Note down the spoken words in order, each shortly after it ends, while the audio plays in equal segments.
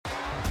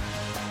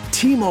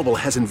T-Mobile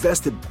has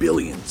invested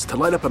billions to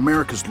light up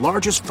America's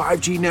largest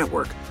 5G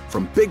network,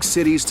 from big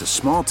cities to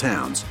small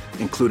towns,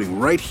 including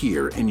right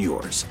here in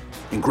yours.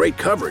 And great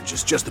coverage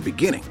is just the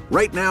beginning.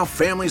 Right now,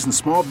 families and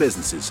small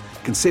businesses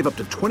can save up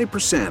to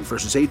 20%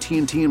 versus AT&T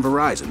and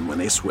Verizon when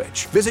they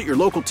switch. Visit your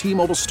local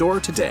T-Mobile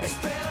store today.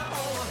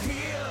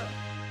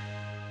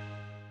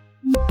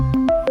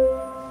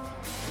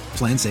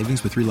 Plan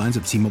savings with 3 lines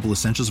of T-Mobile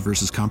Essentials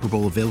versus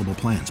comparable available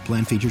plans.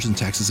 Plan features and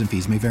taxes and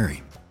fees may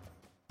vary.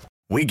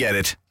 We get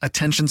it.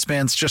 Attention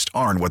spans just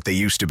aren't what they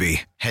used to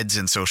be. Heads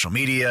in social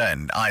media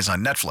and eyes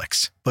on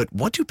Netflix. But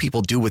what do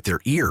people do with their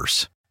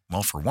ears?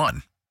 Well, for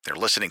one, they're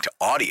listening to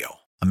audio.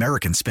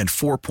 Americans spend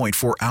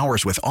 4.4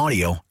 hours with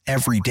audio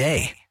every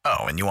day. Oh,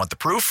 and you want the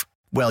proof?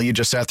 Well, you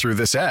just sat through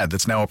this ad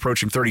that's now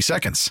approaching 30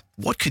 seconds.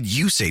 What could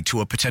you say to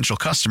a potential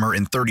customer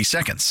in 30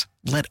 seconds?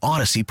 Let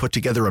Odyssey put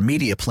together a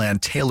media plan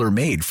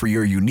tailor-made for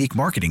your unique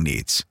marketing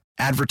needs.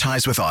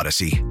 Advertise with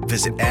Odyssey.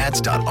 Visit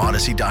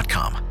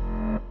ads.odyssey.com.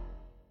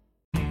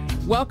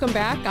 Welcome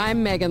back.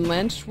 I'm Megan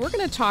Lynch. We're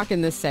going to talk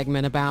in this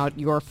segment about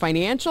your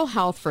financial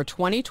health for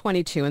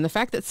 2022 and the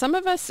fact that some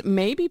of us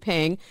may be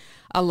paying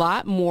a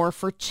lot more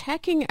for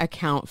checking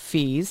account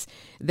fees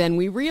than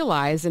we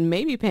realize, and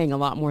maybe paying a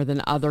lot more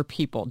than other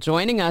people.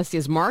 Joining us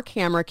is Mark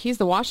Hamrick. He's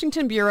the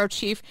Washington Bureau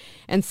Chief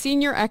and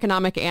Senior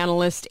Economic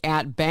Analyst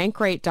at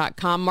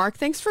Bankrate.com. Mark,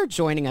 thanks for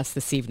joining us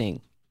this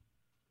evening.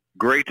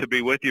 Great to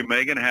be with you,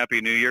 Megan.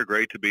 Happy New Year.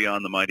 Great to be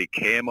on the mighty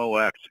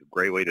KMOX.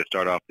 Great way to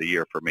start off the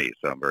year for me,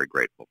 so I'm very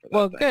grateful for that.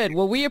 Well, good.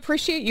 Well, we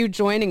appreciate you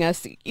joining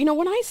us. You know,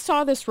 when I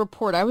saw this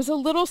report, I was a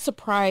little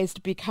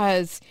surprised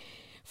because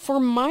for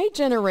my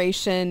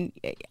generation,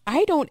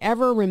 I don't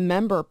ever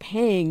remember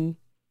paying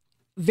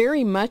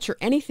very much or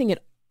anything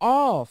at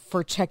all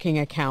for checking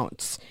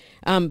accounts.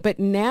 But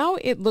now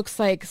it looks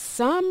like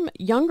some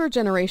younger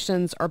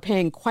generations are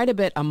paying quite a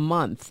bit a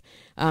month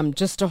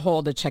just to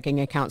hold a checking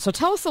account. So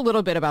tell us a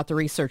little bit about the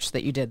research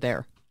that you did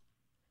there.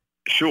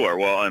 Sure.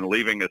 Well, and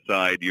leaving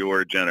aside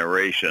your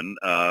generation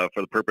for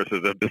the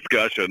purposes of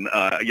discussion,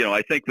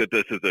 I think that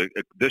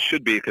this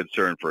should be a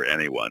concern for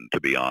anyone, to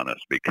be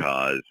honest,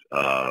 because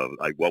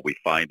what we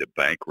find at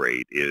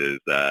Bankrate is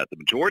that the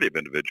majority of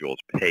individuals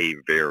pay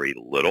very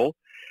little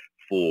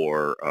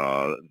for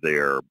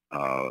their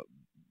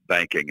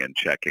banking and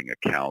checking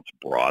accounts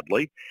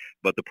broadly.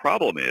 But the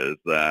problem is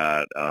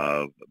that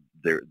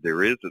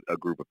there is a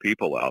group of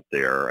people out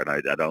there, and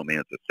I don't mean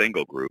it's a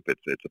single group,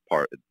 it's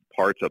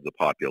parts of the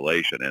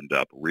population end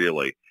up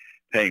really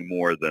paying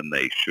more than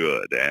they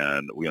should.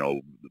 And,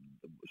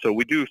 so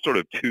we do sort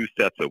of 2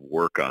 sets of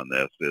work on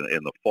this.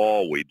 In the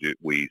fall,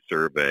 we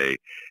survey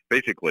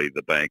basically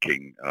the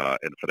banking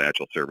and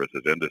financial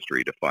services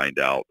industry to find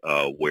out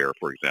where,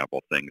 for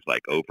example, things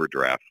like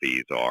overdraft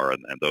fees are,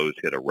 and those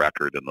hit a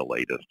record in the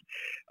latest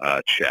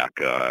check,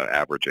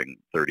 averaging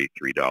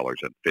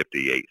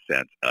 $33.58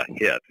 a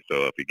hit.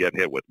 So if you get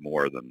hit with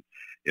more than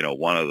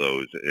one of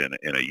those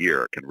in a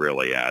year, it can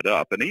really add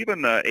up. And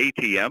even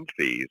ATM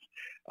fees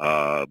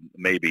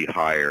may be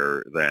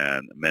higher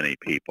than many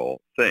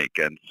people think.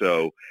 And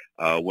so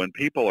when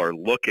people are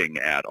looking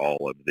at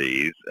all of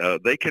these,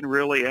 they can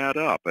really add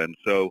up. And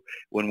so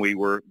when we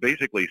were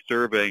basically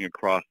surveying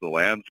across the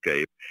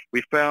landscape,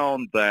 we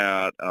found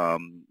that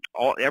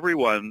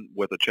everyone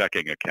with a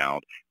checking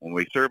account, when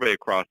we survey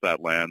across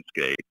that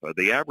landscape,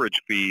 the average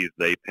fees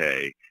they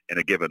pay in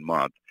a given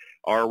month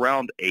are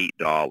around $8.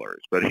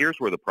 But here's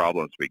where the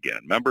problems begin.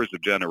 Members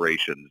of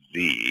Generation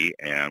Z,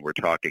 and we're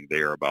talking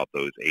there about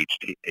those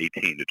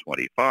 18 to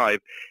 25,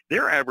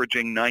 they're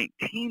averaging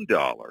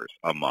 $19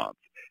 a month.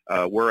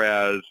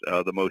 Whereas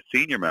the most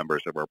senior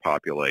members of our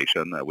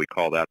population, we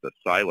call that the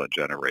silent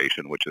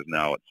generation, which is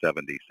now at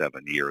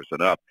 77 years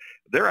and up,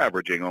 they're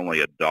averaging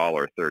only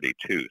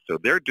 $1.32. So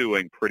they're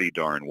doing pretty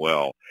darn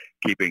well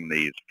keeping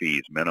these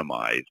fees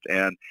minimized.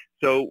 And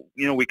so,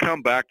 we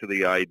come back to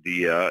the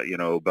idea,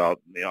 about,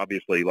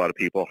 obviously a lot of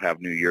people have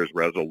New Year's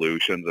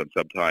resolutions, and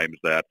sometimes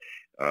that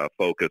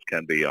focus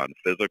can be on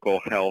physical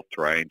health,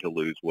 trying to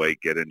lose weight,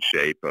 get in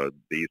shape.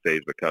 These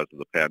days, because of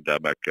the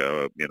pandemic,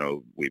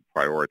 we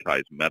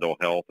prioritize mental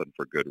health, and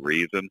for good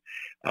reason.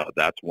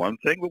 That's one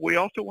thing, but we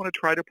also want to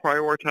try to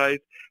prioritize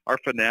our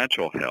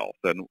financial health.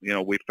 And,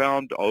 we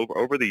found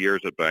over the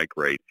years at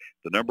Bankrate,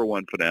 the number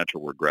one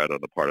financial regret on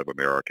the part of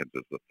Americans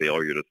is the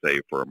failure to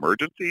save for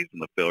emergencies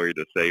and the failure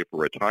to save for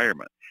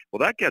retirement. Well,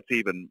 that gets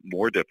even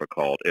more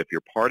difficult if you're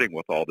parting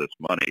with all this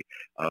money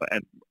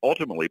and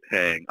ultimately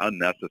paying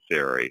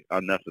unnecessarily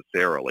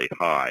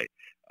high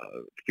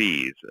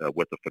fees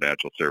with the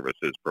financial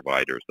services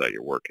providers that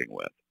you're working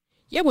with.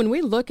 Yeah, when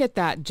we look at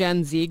that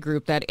Gen Z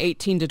group, that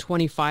 18 to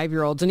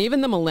 25-year-olds, and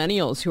even the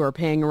millennials who are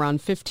paying around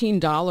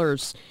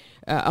 $15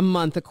 a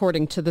month,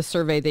 according to the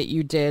survey that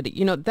you did,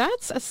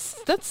 that's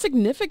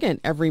significant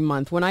every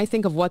month. When I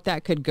think of what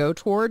that could go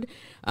toward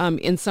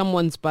in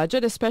someone's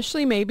budget,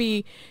 especially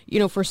maybe,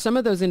 for some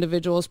of those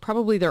individuals,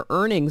 probably their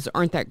earnings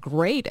aren't that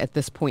great at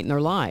this point in their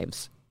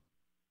lives.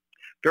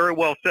 Very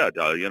well said.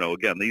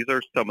 Again, these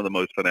are some of the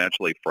most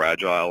financially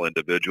fragile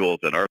individuals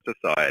in our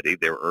society.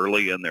 They're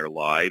early in their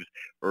lives,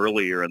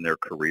 earlier in their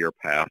career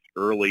path,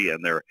 early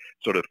in their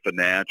sort of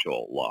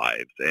financial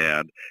lives.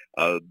 And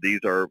these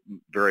are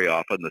very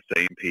often the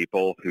same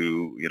people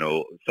who,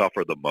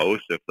 suffer the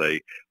most if they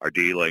are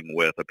dealing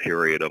with a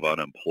period of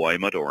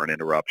unemployment or an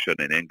interruption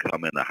in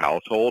income in the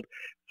household,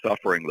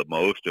 suffering the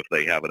most if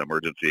they have an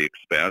emergency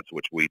expense,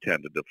 which we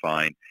tend to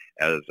define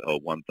as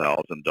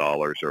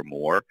 $1,000 or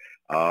more.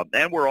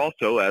 And we're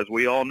also, as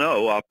we all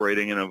know,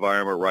 operating in an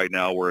environment right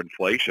now where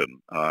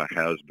inflation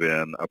has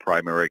been a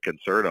primary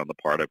concern on the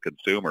part of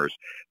consumers.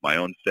 My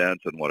own sense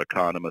and what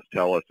economists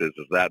tell us is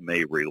that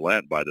may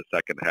relent by the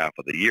second half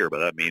of the year, but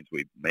that means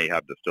we may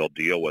have to still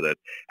deal with it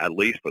at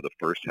least for the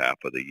first half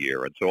of the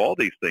year. And so all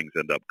these things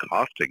end up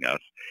costing us.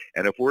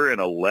 And if we're in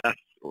a less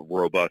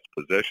robust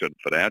position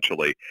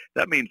financially,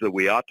 that means that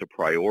we ought to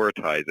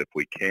prioritize, if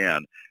we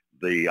can,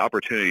 the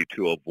opportunity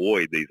to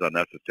avoid these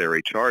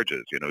unnecessary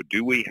charges.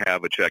 Do we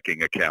have a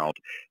checking account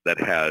that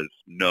has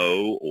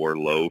no or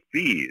low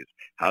fees?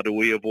 How do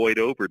we avoid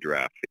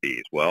overdraft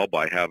fees? Well,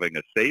 by having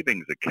a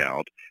savings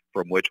account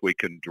from which we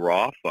can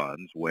draw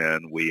funds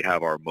when we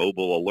have our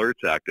mobile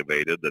alerts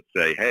activated that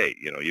say, hey,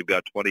 you've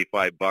got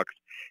 $25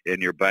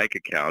 in your bank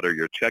account or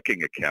your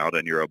checking account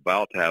and you're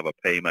about to have a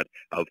payment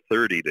of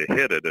 30 to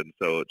hit it, and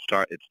so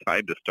it's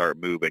time to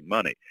start moving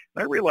money.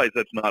 And I realize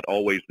that's not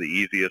always the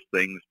easiest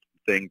thing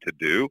to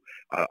do.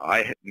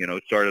 I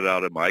started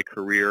out in my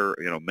career,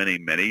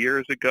 many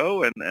years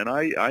ago, and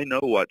I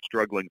know what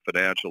struggling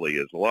financially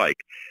is like.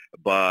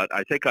 But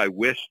I think I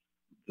wish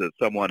that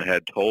someone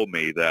had told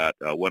me that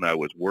when I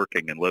was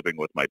working and living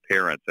with my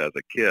parents as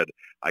a kid,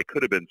 I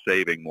could have been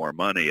saving more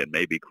money and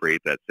maybe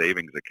create that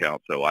savings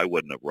account so I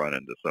wouldn't have run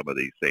into some of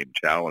these same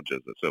challenges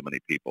that so many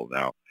people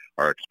now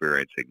are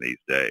experiencing these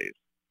days.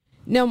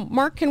 Now,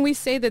 Mark, can we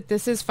say that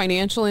this is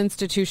financial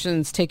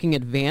institutions taking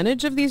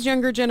advantage of these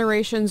younger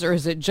generations, or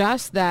is it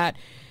just that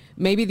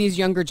maybe these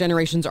younger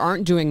generations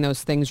aren't doing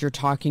those things you're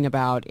talking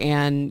about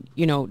and,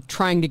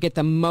 trying to get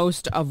the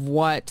most of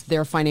what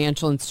their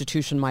financial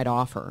institution might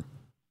offer?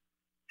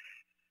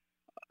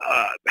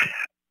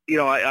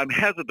 I'm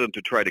hesitant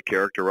to try to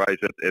characterize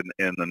it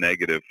in the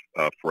negative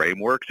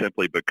framework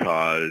simply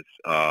because,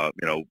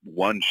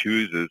 one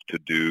chooses to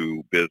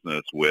do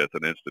business with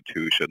an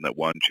institution that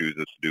one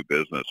chooses to do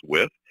business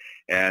with.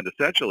 And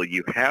essentially,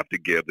 you have to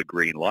give the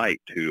green light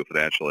to a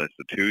financial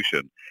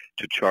institution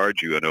to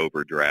charge you an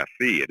overdraft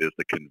fee. It is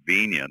the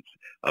convenience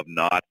of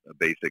not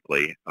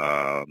basically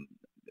of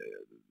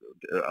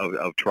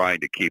trying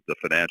to keep the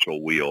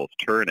financial wheels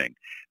turning.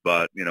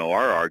 But,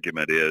 our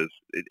argument is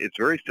it's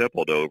very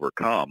simple to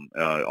overcome.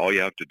 All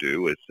you have to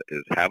do is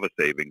have a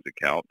savings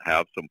account,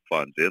 have some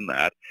funds in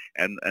that,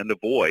 and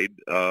avoid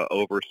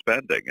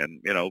overspending.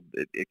 And,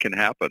 it can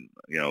happen,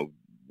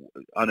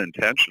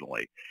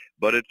 unintentionally,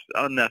 but it's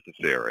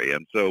unnecessary.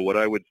 And so what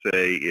I would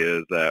say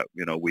is that,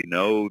 we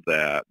know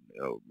that,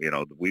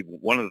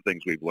 one of the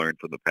things we've learned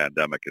from the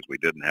pandemic is we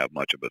didn't have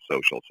much of a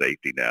social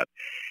safety net.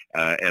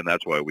 And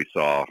that's why we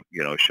saw,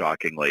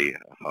 shockingly,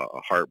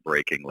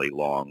 heartbreakingly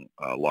long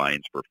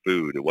lines for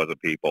food. It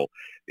wasn't people,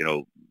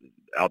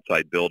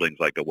 outside buildings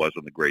like it was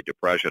in the Great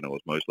Depression. It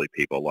was mostly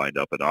people lined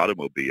up in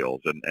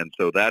automobiles. And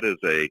so that is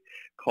a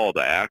call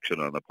to action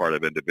on the part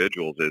of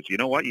individuals is, you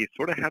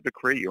sort of have to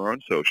create your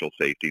own social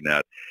safety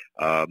net,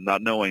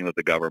 not knowing that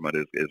the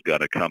government is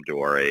going to come to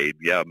our aid.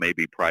 Yeah,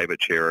 maybe private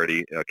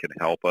charity can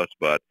help us,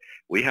 but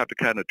we have to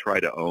kind of try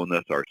to own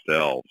this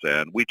ourselves.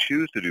 And we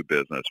choose to do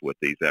business with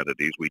these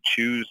entities. We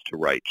choose to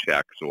write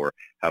checks or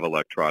have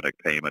electronic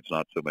payments,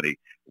 not so many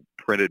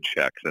printed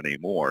checks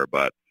anymore.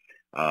 But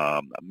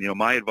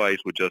my advice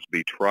would just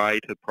be try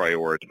to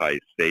prioritize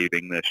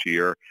saving this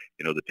year.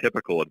 The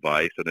typical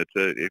advice, and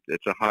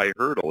it's a high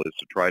hurdle, is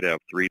to try to have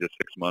 3 to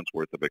 6 months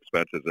worth of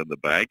expenses in the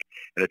bank.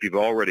 And if you've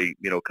already,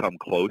 come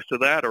close to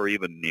that or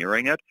even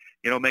nearing it,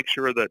 make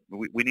sure that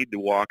we need to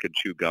walk and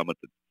chew gum at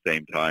the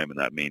same time, and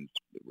that means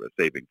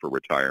saving for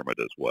retirement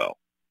as well.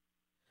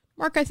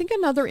 Mark, I think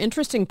another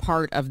interesting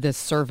part of this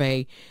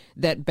survey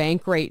that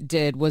Bankrate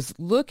did was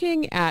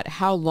looking at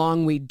how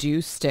long we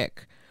do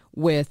stick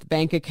with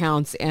bank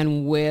accounts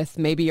and with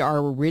maybe our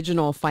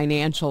original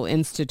financial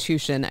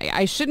institution.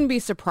 I shouldn't be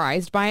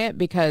surprised by it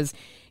because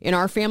in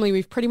our family,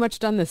 we've pretty much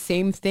done the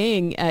same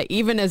thing,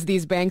 even as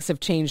these banks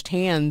have changed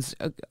hands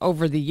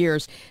over the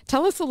years.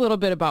 Tell us a little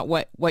bit about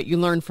what you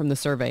learned from the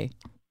survey.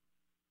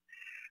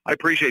 I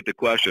appreciate the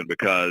question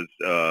because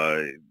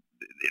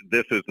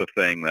this is the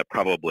thing that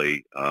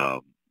probably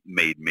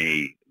made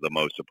me the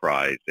most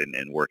surprised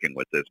in working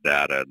with this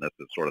data. And this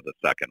is sort of the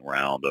second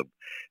round of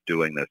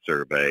doing this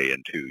survey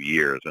in 2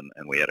 years. And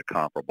we had a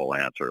comparable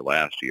answer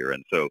last year.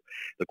 And so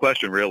the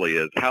question really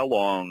is, how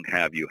long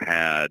have you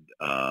had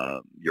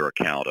your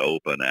account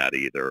open at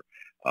either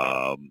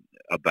a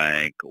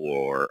bank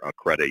or a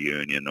credit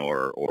union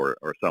or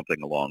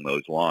something along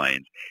those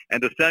lines?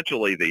 And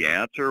essentially the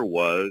answer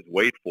was,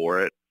 wait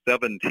for it,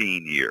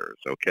 17 years,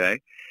 okay?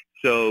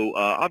 So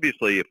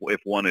obviously, if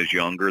one is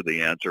younger,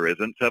 the answer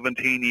isn't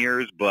 17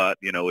 years, but,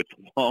 it's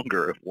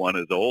longer if one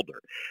is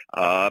older.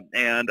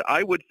 And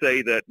I would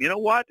say that, you know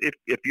what,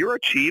 if you're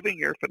achieving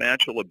your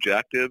financial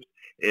objectives,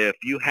 if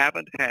you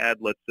haven't had,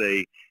 let's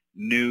say,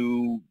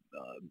 new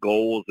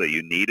goals that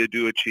you needed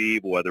to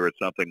achieve, whether it's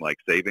something like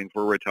saving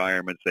for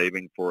retirement,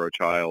 saving for a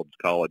child's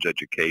college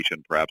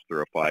education, perhaps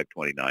through a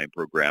 529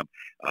 program,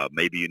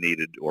 maybe you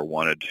needed or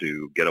wanted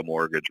to get a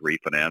mortgage,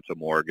 refinance a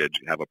mortgage,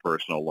 have a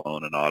personal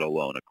loan, an auto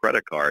loan, a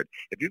credit card.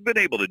 If you've been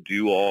able to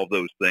do all of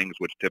those things,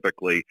 which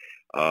typically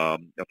a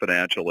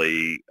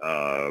financially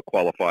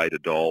qualified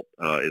adult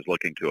is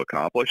looking to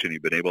accomplish, and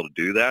you've been able to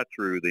do that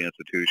through the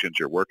institutions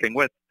you're working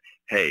with,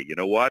 hey, you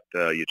know what?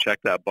 You check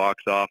that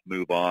box off,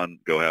 move on,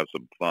 go have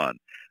some fun.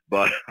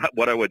 But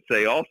what I would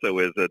say also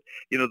is that,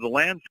 the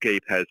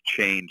landscape has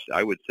changed,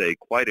 I would say,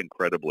 quite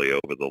incredibly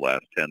over the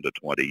last 10 to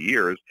 20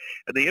 years,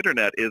 and the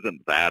Internet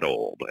isn't that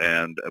old.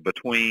 And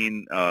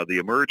between the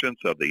emergence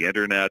of the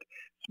Internet,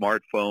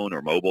 smartphone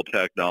or mobile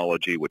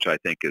technology, which I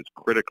think is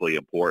critically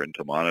important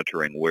to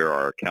monitoring where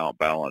our account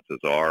balances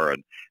are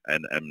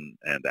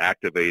and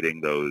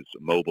activating those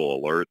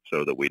mobile alerts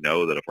so that we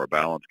know that if our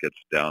balance gets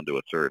down to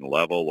a certain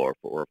level or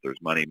if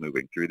there's money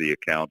moving through the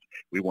accounts,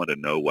 we want to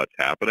know what's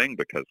happening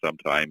because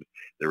sometimes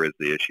there is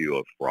the issue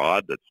of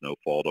fraud that's no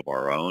fault of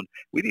our own.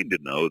 We need to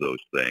know those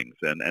things.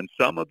 And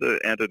some of the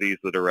entities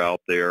that are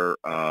out there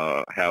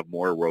have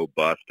more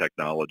robust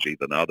technology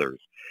than others.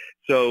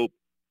 So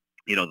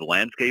the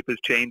landscape has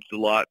changed a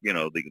lot.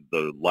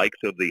 The likes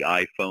of the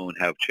iPhone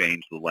have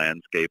changed the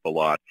landscape a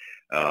lot.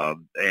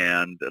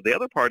 And the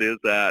other part is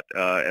that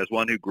as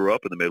one who grew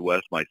up in the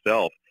Midwest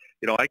myself,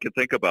 I can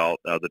think about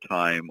the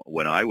time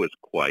when I was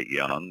quite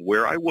young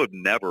where I would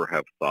never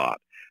have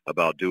thought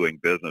about doing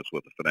business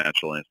with a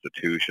financial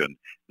institution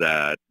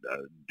that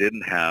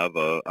didn't have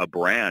a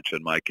branch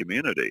in my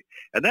community.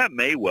 And that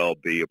may well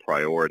be a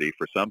priority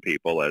for some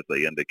people, as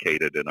they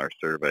indicated in our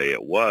survey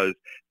it was,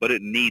 but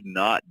it need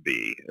not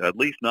be, at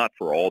least not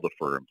for all the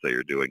firms that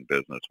you're doing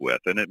business with.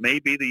 And it may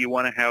be that you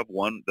want to have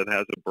one that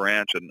has a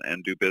branch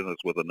and do business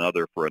with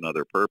another for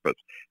another purpose.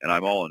 And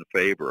I'm all in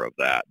favor of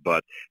that.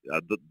 But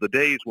the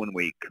days when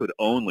we could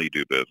only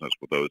do business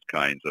with those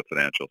kinds of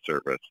financial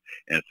service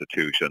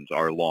institutions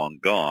are long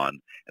gone.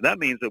 And that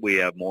means that we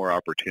have more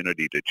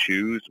opportunity to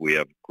choose. We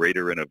have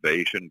greater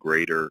innovation,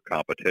 greater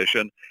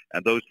competition,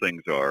 and those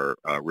things are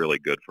really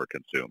good for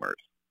consumers.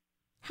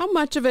 How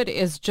much of it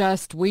is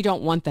just we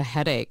don't want the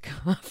headache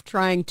of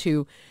trying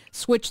to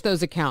switch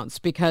those accounts?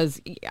 Because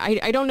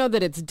I don't know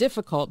that it's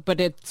difficult, but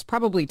it's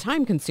probably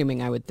time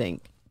consuming, I would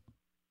think.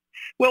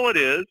 Well, it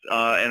is.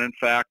 And in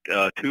fact,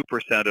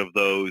 2% of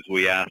those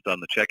we asked on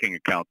the checking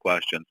account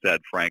question said,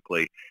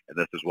 frankly, and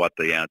this is what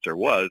the answer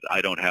was,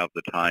 I don't have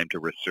the time to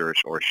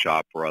research or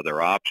shop for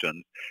other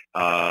options.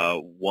 10%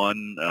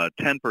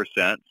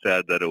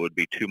 said that it would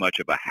be too much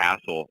of a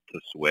hassle to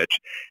switch.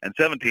 And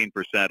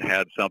 17%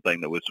 had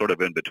something that was sort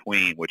of in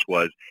between, which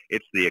was,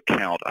 it's the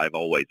account I've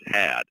always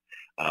had.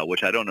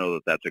 Which I don't know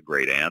that that's a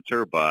great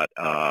answer, but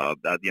I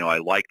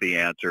like the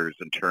answers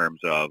in terms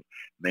of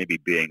maybe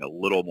being a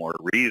little more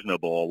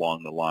reasonable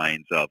along the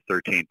lines of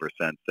 13%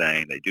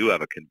 saying they do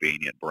have a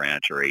convenient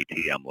branch or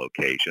ATM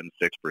location,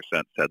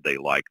 6% said they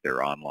like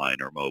their online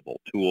or mobile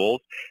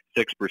tools,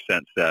 6%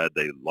 said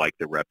they like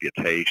the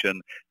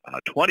reputation,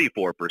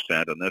 24%,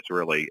 and this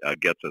really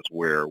gets us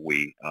where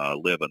we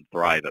live and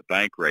thrive at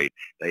Bankrate,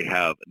 they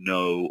have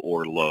no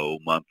or low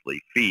monthly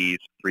fees.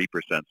 3%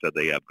 said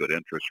they have good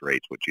interest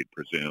rates, which you'd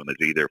presume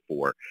is either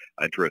for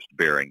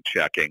interest-bearing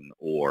checking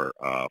or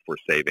for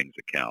savings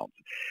accounts.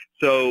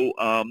 So,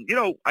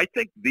 I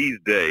think these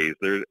days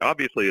there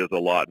obviously is a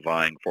lot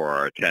vying for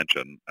our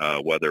attention,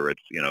 whether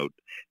it's,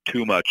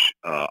 too much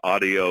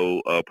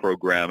audio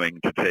programming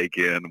to take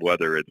in,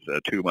 whether it's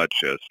too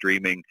much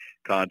streaming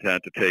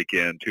content to take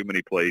in, too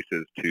many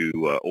places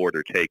to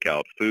order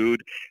takeout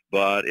food.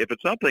 But if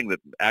it's something that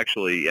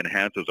actually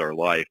enhances our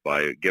life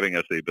by giving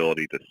us the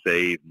ability to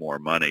save more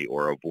money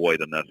or avoid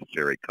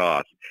unnecessary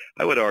costs,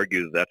 I would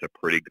argue that that's a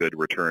pretty good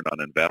return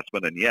on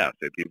investment. And yes,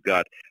 if you've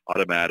got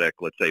automatic,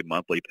 let's say,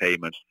 monthly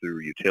payments through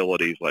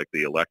utilities like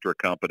the electric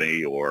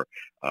company or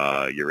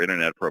your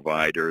internet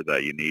provider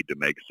that you need to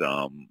make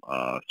some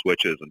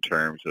switches in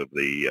terms of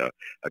the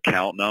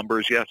account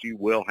numbers, yes, you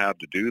will have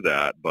to do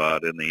that.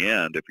 But in the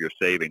end, if you're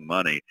saving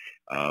money,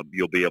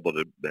 you'll be able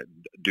to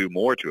do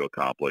more to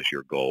accomplish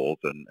your goals.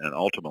 And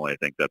ultimately, I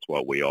think that's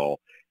what we all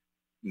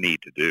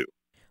need to do.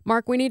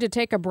 Mark, we need to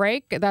take a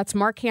break. That's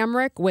Mark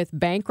Hamrick with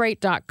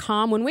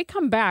Bankrate.com. When we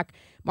come back,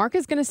 Mark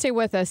is going to stay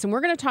with us, and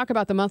we're going to talk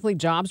about the monthly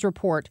jobs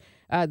report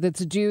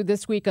that's due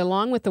this week,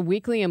 along with the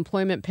weekly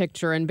employment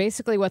picture. And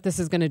basically what this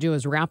is going to do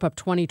is wrap up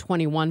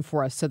 2021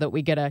 for us so that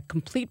we get a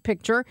complete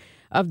picture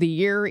of the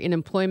year in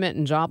employment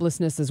and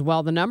joblessness as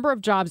well. The number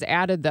of jobs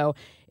added, though,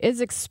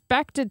 is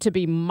expected to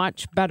be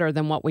much better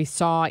than what we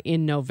saw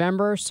in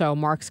November. So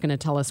Mark's going to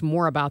tell us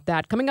more about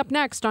that coming up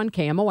next on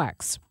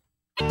KMOX.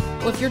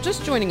 Well, if you're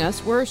just joining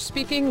us, we're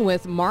speaking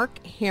with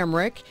Mark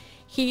Hamrick.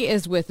 He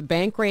is with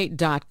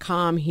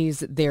Bankrate.com. He's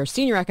their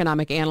senior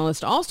economic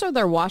analyst, also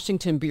their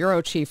Washington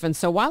bureau chief. And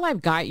so while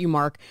I've got you,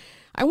 Mark,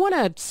 I want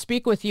to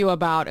speak with you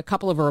about a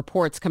couple of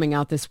reports coming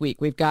out this week.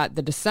 We've got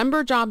the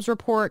December jobs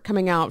report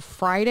coming out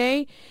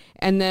Friday,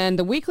 and then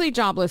the weekly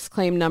jobless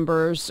claim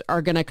numbers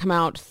are going to come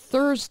out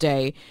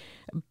Thursday.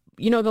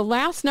 You know, the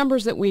last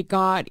numbers that we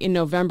got in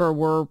November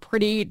were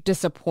pretty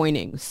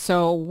disappointing.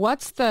 So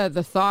what's the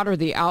thought or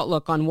the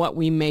outlook on what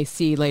we may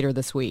see later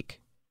this week?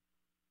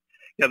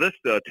 Yeah, this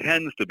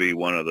tends to be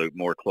one of the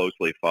more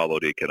closely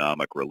followed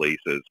economic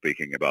releases,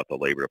 speaking about the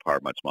Labor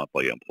Department's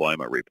monthly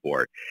employment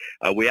report.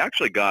 We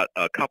actually got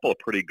a couple of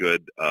pretty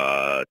good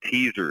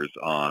teasers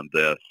on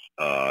this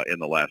in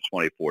the last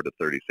 24 to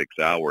 36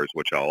 hours,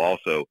 which I'll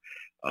also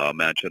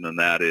mention, and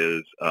that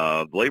is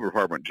the Labor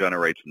Department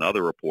generates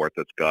another report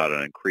that's got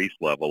an increased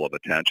level of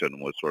attention,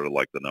 was sort of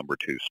like the number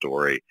two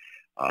story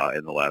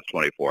in the last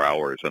 24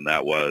 hours, and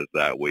that was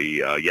that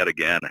we yet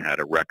again had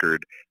a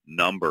record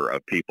number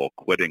of people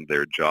quitting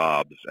their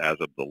jobs as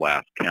of the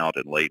last count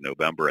in late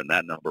November, and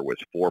that number was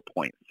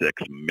 4.6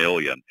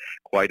 million.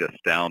 Quite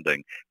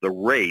astounding. The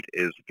rate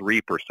is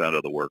 3%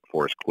 of the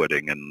workforce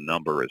quitting, and the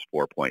number is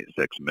 4.6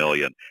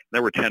 million.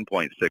 There were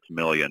 10.6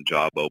 million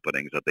job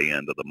openings at the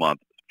end of the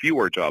month.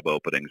 Fewer job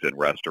openings in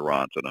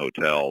restaurants and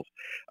hotels.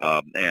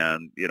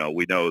 And, you know,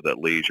 we know that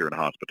leisure and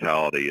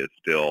hospitality is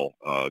still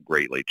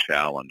greatly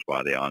challenged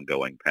by the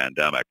ongoing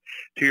pandemic.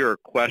 To your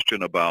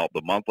question about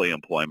the monthly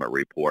employment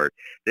report,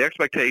 the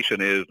expectation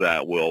is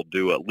that we'll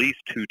do at least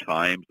 2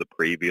 times the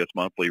previous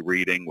monthly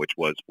reading, which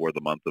was for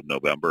the month of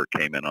November. It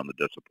came in on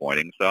the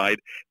disappointing side,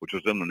 which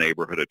was in the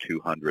neighborhood of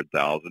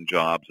 200,000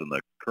 jobs. And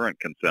the current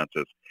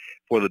consensus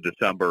for the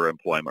December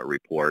employment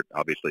report,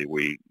 obviously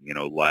we, you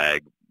know,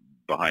 lag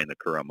behind the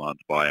current month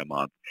by a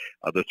month.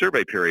 The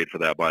survey period for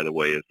that, by the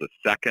way, is the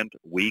second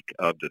week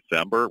of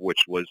December,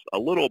 which was a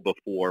little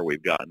before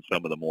we've gotten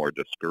some of the more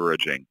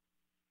discouraging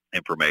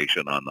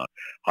information on the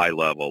high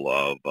level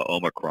of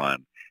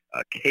Omicron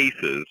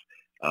cases.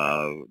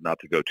 Not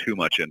to go too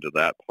much into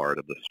that part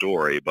of the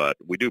story, but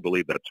we do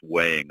believe that's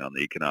weighing on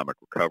the economic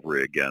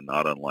recovery again,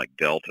 not unlike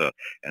Delta.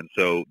 And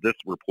so this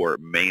report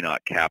may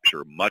not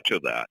capture much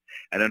of that.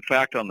 And in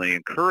fact, on the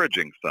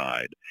encouraging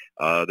side,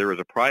 there was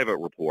a private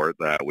report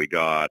that we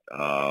got,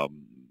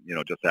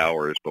 just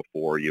hours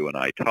before you and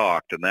I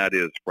talked, and that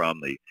is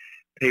from the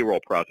payroll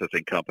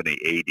processing company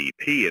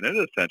ADP, and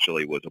it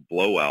essentially was a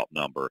blowout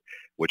number,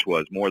 which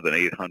was more than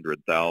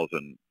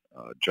 800,000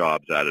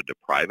 jobs added to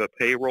private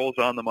payrolls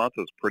on the month.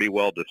 It was pretty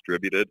well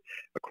distributed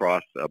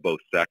across both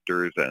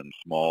sectors and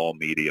small,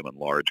 medium, and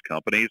large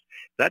companies.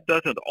 That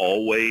doesn't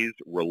always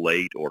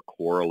relate or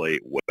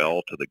correlate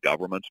well to the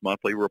government's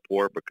monthly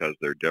report because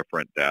they're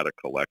different data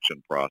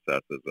collection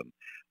processes and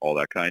all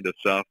that kind of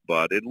stuff.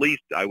 But at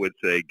least I would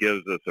say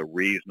gives us a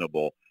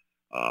reasonable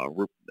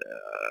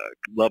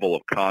level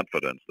of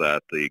confidence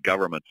that the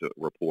government's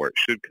report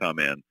should come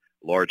in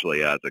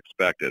largely as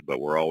expected,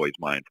 but we're always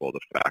mindful of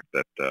the fact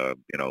that,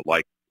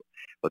 like,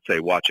 let's say,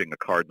 watching a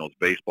Cardinals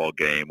baseball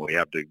game, we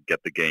have to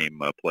get the game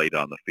played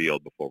on the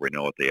field before we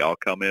know what the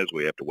outcome is.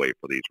 We have to wait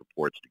for these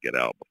reports to get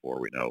out before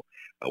we know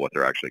what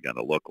they're actually going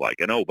to look like.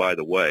 And, oh, by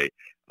the way,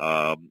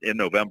 in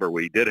November,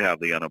 we did have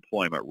the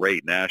unemployment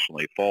rate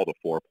nationally fall to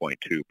 4.2%.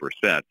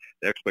 The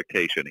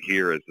expectation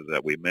here is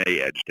that we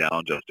may edge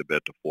down just a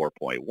bit to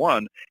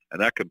 4.1%,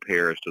 and that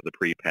compares to the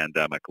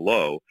pre-pandemic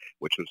low,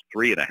 which was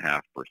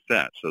 3.5%.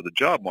 So the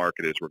job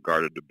market is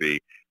regarded to be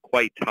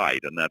quite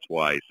tight, and that's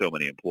why so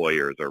many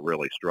employers are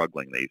really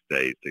struggling these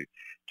days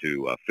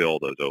to fill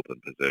those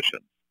open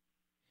positions.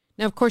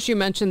 Now, of course, you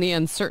mentioned the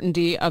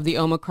uncertainty of the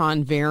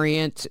Omicron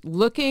variant.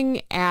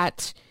 Looking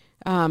at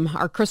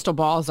our crystal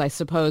balls, I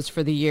suppose,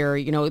 for the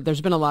year,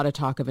 there's been a lot of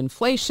talk of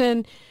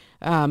inflation,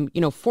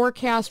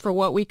 forecast for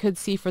what we could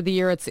see for the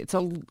year. It's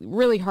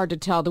really hard to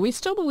tell. Do we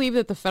still believe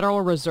that the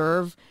Federal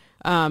Reserve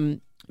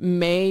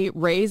may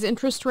raise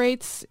interest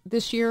rates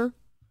this year?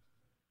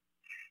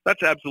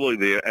 That's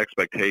absolutely the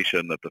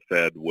expectation, that the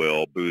Fed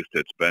will boost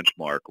its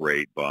benchmark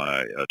rate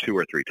by 2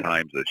 or 3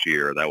 times this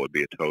year. That would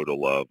be a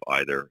total of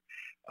either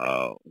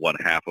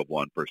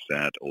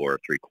 0.5% or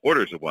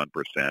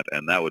 0.75%,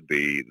 and that would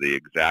be the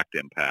exact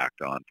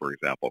impact on, for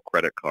example,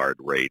 credit card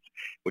rates,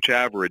 which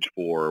average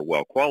for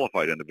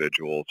well-qualified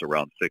individuals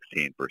around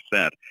 16%,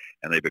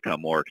 and they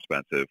become more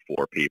expensive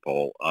for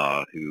people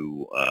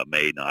who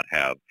may not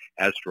have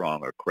as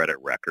strong a credit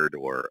record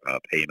or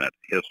payment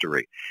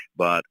history.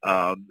 But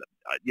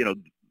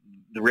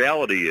the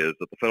reality is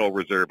that the Federal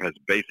Reserve has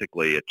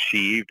basically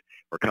achieved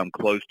or come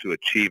close to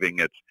achieving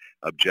its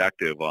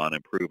objective on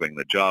improving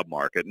the job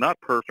market. Not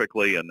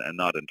perfectly and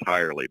not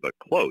entirely, but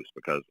close,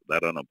 because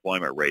that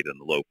unemployment rate in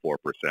the low 4%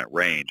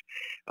 range,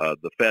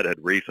 the Fed had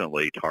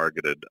recently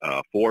targeted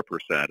 4%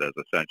 as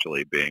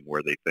essentially being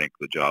where they think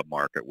the job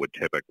market would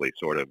typically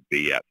sort of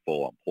be at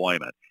full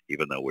employment,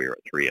 even though we were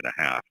at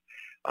 3.5%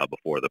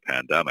 before the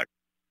pandemic.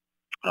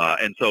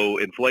 And so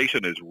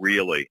inflation is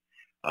really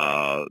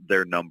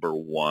their number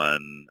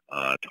one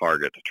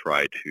target to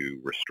try to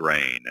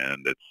restrain,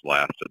 and it's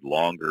lasted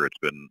longer. It's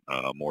been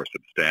more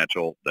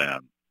substantial than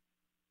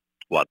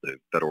what the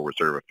Federal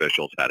Reserve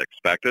officials had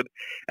expected.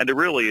 And it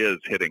really is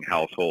hitting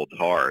households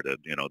hard. And,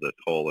 this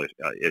whole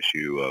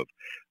issue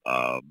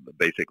of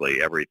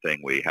basically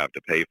everything we have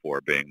to pay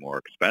for being more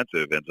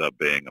expensive ends up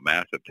being a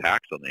massive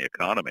tax on the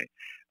economy.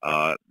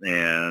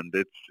 And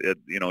it's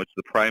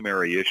the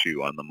primary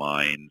issue on the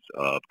minds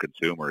of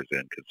consumers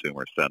in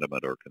consumer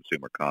sentiment or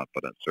consumer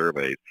confidence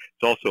surveys.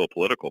 It's also a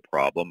political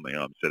problem.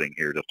 I'm sitting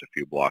here just a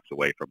few blocks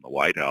away from the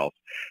White House,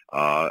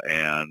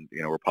 and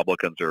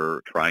Republicans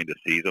are trying to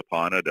seize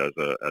upon it as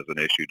an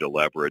issue to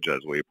leverage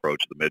as we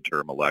approach the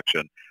midterm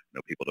election.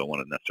 People don't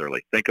want to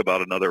necessarily think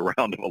about another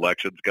round of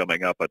elections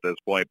coming up at this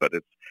point, but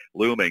it's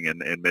looming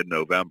in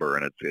mid-November,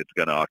 and it's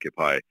going to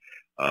occupy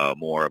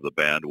more of the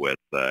bandwidth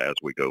as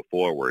we go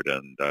forward.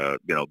 And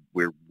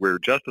we're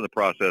just in the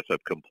process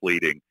of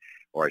completing,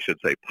 or I should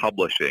say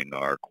publishing,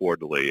 our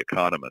quarterly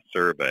economist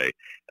survey,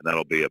 and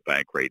that'll be at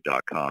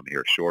Bankrate.com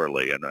here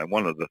shortly. And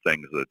one of the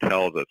things that it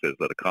tells us is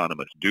that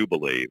economists do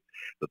believe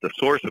that the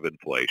source of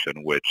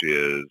inflation, which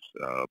is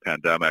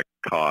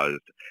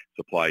pandemic-caused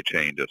supply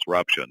chain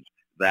disruptions,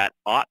 that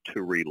ought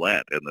to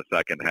relent in the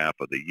second half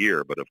of the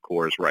year. But of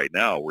course, right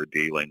now we're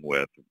dealing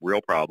with real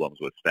problems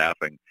with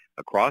staffing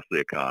across the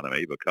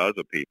economy because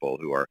of people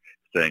who are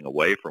staying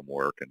away from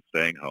work and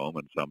staying home,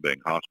 and some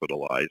being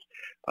hospitalized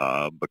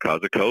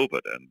because of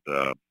COVID.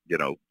 And,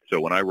 so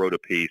when I wrote a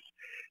piece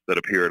that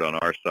appeared on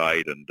our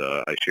site and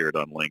I shared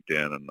on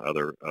LinkedIn and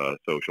other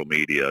social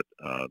media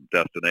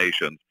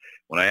destinations,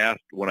 when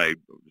I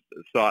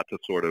sought to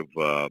sort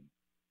of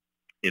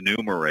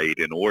enumerate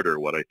in order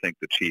what I think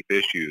the chief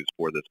issues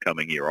for this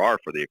coming year are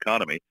for the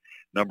economy,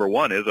 number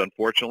one is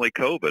unfortunately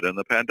COVID and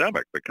the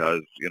pandemic,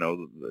 because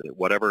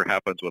whatever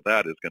happens with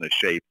that is going to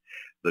shape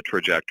the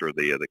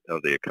trajectory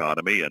of the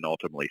economy and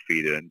ultimately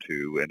feed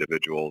into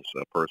individuals'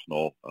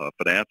 personal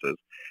finances.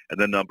 And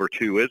then number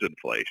two is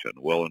inflation.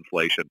 Will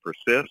inflation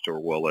persist,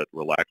 or will it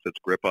relax its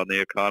grip on the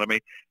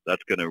economy?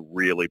 That's going to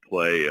really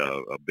play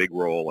a big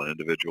role in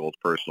individuals'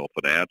 personal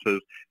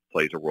finances,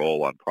 plays a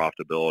role on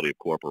profitability of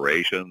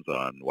corporations,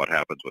 on what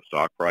happens with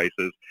stock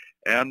prices.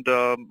 And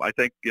I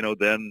think,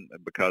 then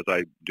because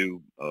I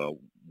do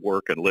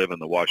work and live in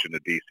the Washington,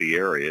 D.C.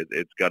 area,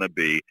 it's going to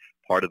be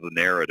part of the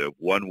narrative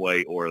one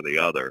way or the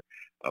other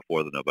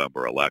for the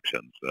November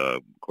elections.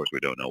 Of course, we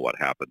don't know what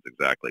happens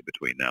exactly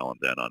between now and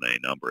then on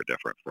a number of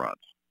different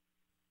fronts.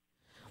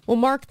 Well,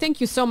 Mark,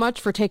 thank you so much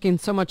for taking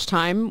so much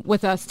time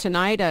with us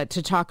tonight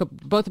to talk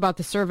both about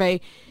the survey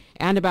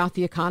and about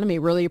the economy.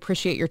 Really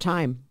appreciate your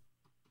time.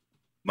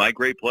 My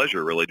great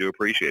pleasure. Really do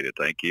appreciate it.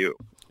 Thank you.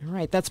 All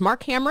right. That's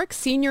Mark Hamrick,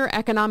 Senior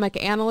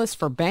Economic Analyst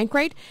for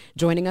Bankrate,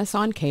 joining us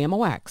on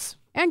KMOX.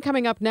 And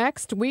coming up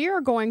next, we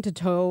are going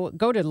to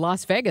go to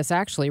Las Vegas,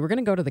 actually. We're going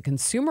to go to the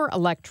Consumer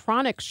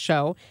Electronics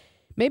Show.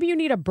 Maybe you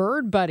need a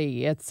bird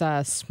buddy. It's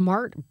a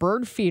smart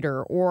bird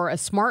feeder or a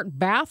smart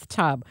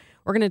bathtub.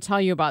 We're going to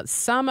tell you about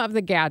some of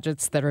the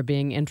gadgets that are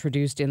being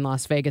introduced in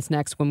Las Vegas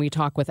next when we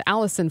talk with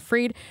Allison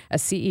Freed, a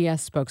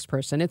CES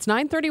spokesperson. It's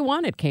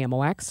 9:31 at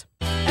KMOX.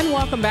 And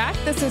welcome back.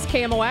 This is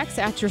KMOX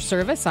at your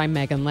service. I'm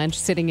Megan Lynch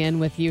sitting in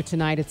with you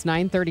tonight. It's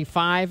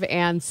 9:35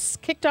 and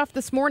kicked off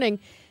this morning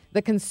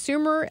the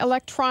Consumer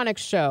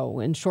Electronics Show,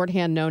 in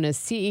shorthand known as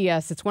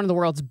CES. It's one of the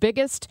world's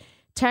biggest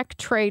tech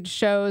trade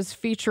shows,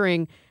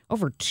 featuring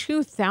over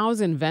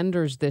 2,000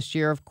 vendors this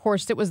year. Of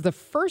course, it was the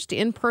first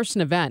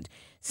in-person event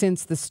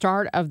since the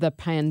start of the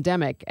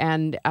pandemic,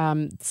 and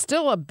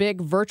still a big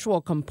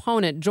virtual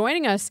component.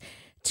 Joining us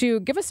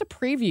to give us a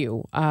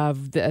preview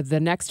of the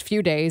next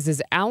few days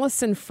is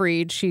Allison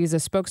Freed. She's a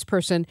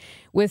spokesperson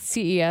with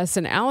CES.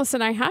 And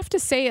Allison, I have to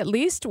say, at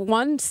least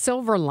one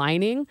silver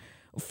lining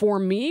for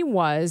me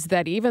was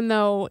that even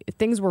though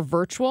things were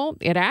virtual,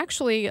 it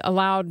actually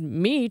allowed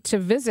me to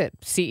visit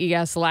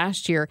CES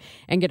last year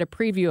and get a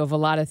preview of a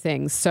lot of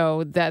things.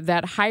 So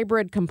that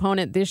hybrid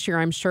component this year,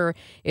 I'm sure,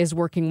 is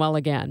working well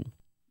again.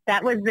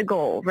 That was the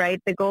goal,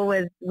 right? The goal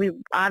was, we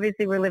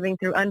obviously were living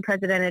through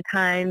unprecedented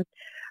times,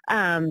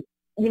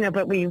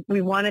 but we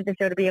wanted the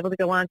show to be able to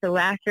go on. So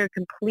last year,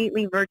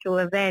 completely virtual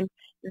event.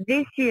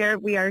 This year,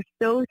 we are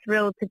so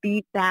thrilled to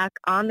be back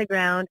on the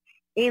ground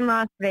in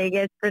Las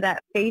Vegas for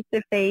that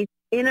face-to-face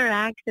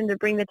interaction to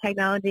bring the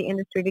technology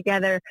industry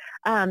together.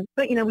 But,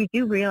 we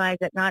do realize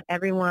that not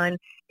everyone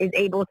is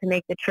able to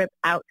make the trip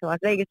out to Las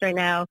Vegas right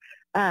now.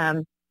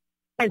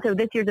 And so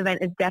this year's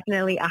event is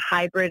definitely a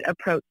hybrid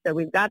approach. So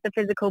we've got the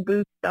physical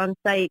booths on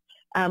site,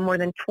 more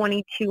than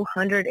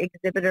 2,200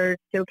 exhibitors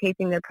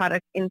showcasing their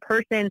products in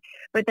person.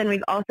 But then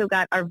we've also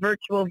got our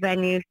virtual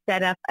venue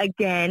set up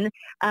again.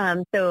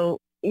 So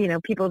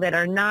people that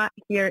are not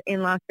here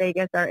in Las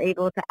Vegas are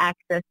able to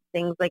access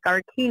things like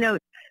our keynote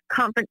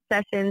conference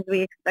sessions.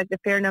 We expect a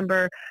fair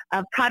number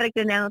of product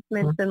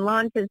announcements and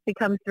launches to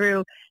come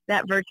through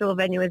that virtual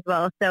venue as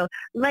well. So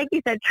like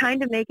you said, trying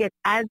to make it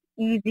as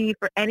easy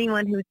for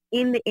anyone who's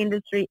in the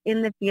industry,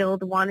 in the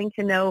field, wanting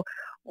to know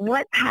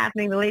what's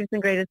happening, the latest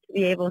and greatest, to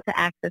be able to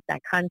access that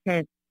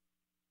content.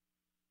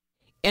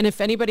 And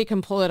if anybody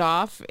can pull it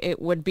off, it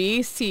would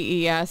be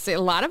CES. A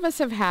lot of us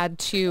have had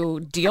to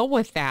deal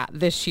with that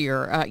this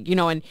year,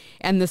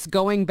 and this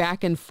going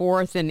back and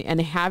forth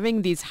and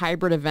having these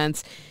hybrid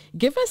events.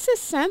 Give us a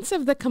sense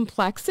of the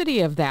complexity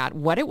of that,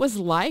 what it was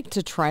like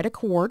to try to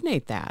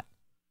coordinate that.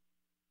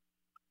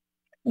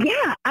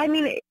 Yeah, I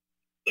mean,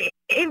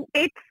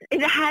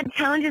 it had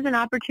challenges and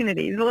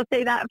opportunities. We'll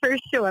say that for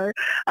sure.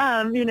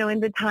 And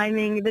the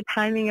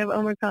timing of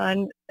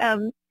Omicron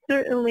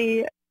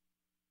certainly,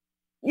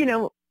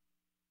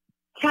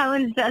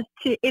 challenged us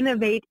to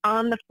innovate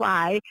on the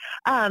fly.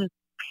 But,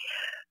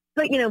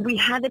 we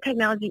had the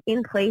technology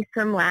in place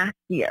from last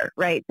year,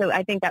 right? So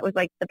I think that was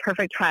like the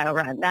perfect trial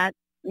run. That,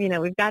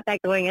 we've got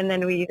that going, and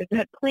then we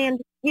had planned,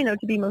 to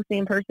be mostly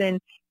in person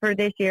for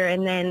this year,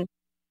 and then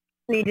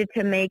needed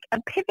to make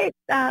a pivot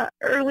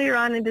earlier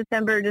on in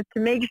December just to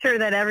make sure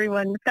that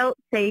everyone felt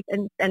safe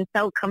and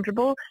felt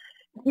comfortable,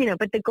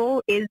 but the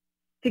goal is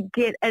to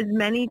get as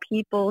many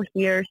people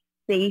here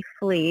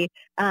safely.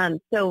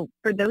 So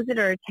for those that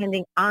are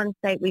attending on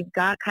site, we've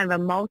got kind of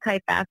a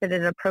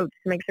multifaceted approach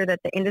to make sure that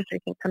the industry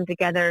can come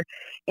together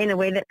in a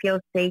way that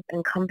feels safe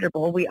and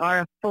comfortable. We are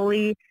a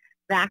fully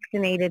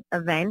vaccinated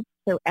event,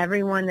 so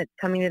everyone that's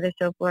coming to the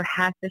show floor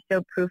has to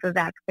show proof of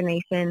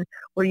vaccination.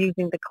 We're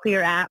using the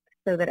Clear app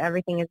so that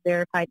everything is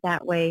verified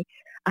that way.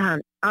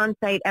 On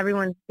site,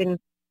 everyone's been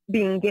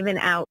being given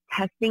out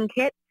testing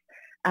kits.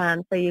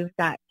 So you've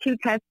got 2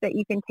 tests that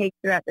you can take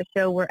throughout the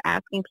show. We're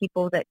asking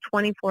people that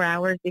 24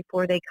 hours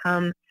before they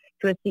come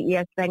to a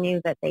CES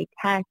venue that they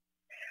test.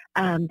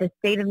 The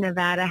state of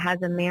Nevada has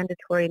a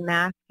mandatory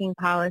masking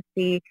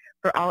policy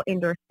for all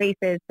indoor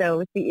spaces.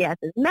 So CES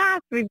is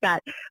masked. We've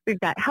got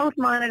health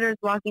monitors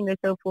walking the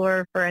show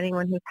floor for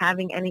anyone who's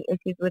having any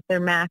issues with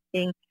their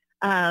masking,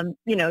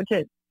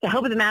 to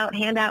help them out,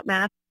 hand out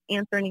masks,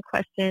 answer any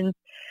questions.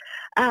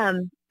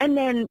 And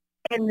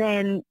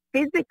then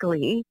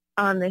physically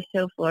on the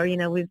show floor,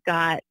 we've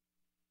got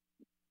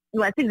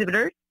less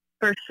exhibitors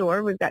for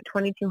sure. We've got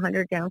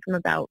 2,200 down from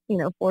about,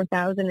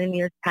 4,000 in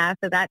years past.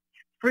 So that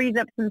frees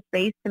up some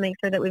space to make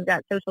sure that we've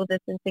got social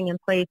distancing in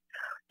place.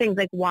 Things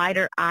like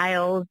wider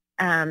aisles,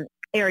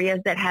 areas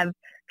that have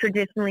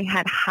traditionally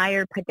had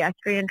higher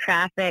pedestrian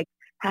traffic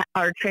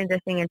are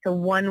transitioning into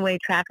one-way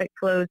traffic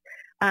flows.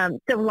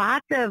 So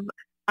lots of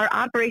our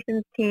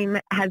operations team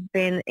has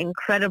been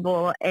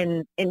incredible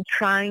in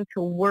trying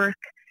to work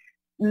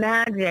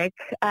magic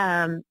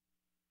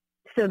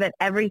so that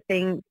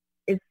everything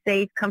is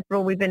safe,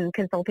 comfortable. We've been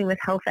consulting with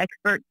health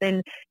experts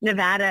in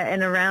Nevada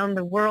and around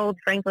the world,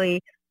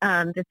 frankly,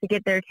 just to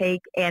get their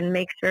take and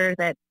make sure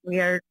that we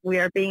are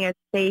being as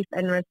safe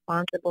and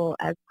responsible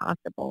as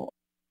possible.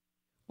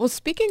 Well,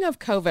 speaking of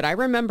COVID, I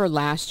remember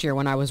last year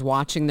when I was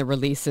watching the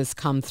releases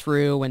come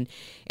through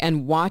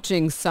and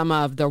watching some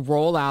of the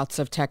rollouts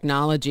of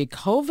technology.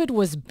 COVID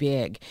was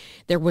big.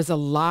 There was a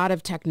lot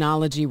of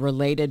technology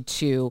related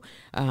to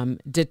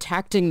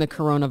detecting the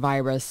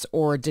coronavirus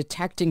or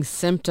detecting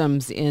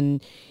symptoms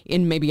in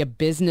maybe a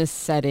business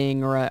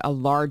setting or a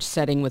large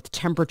setting with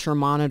temperature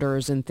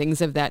monitors and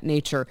things of that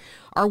nature.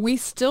 Are we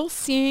still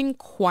seeing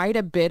quite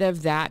a bit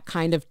of that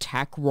kind of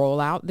tech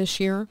rollout this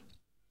year?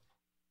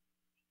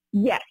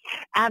 Yes,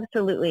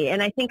 absolutely.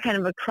 And I think kind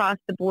of across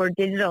the board,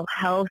 digital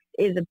health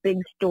is a big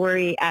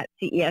story at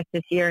CES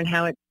this year, and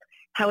how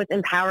it's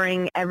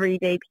empowering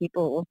everyday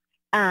people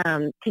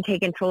to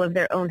take control of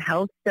their own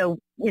health. So,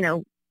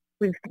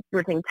 we're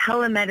seeing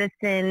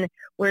telemedicine,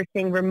 we're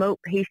seeing remote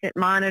patient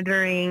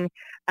monitoring,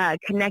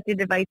 connected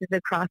devices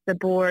across the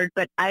board.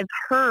 But I've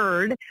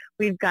heard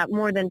we've got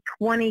more than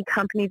 20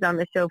 companies on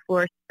the show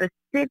floor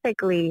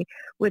specifically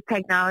with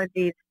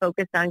technologies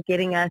focused on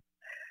getting us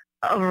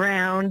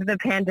around the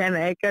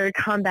pandemic or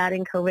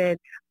combating COVID.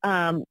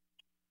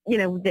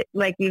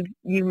 Like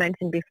you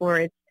mentioned before,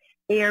 it's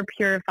air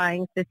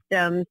purifying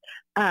systems,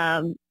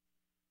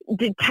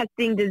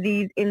 detecting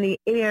disease in the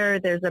air.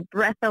 There's a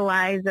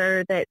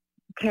breathalyzer that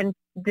can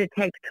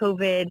detect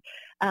COVID,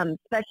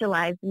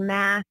 specialized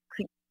masks.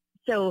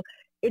 So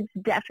it's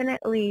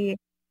definitely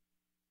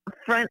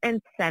front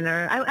and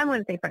center. I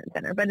wouldn't say front and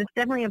center, but it's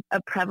definitely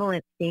a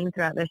prevalent theme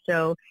throughout the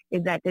show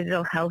is that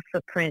digital health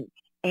footprint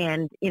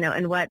and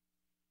what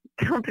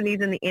companies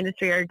in the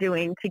industry are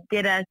doing to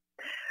get us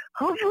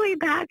hopefully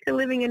back to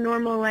living a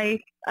normal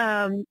life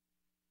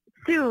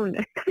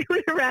sooner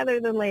rather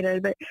than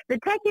later. But the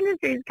tech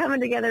industry is coming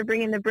together,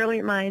 bringing the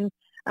brilliant minds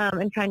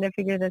and trying to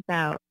figure this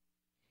out.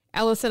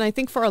 Allison, I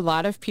think for a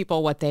lot of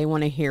people, what they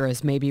want to hear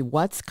is maybe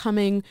what's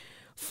coming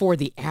for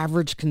the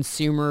average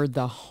consumer,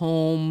 the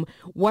home.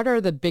 What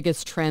are the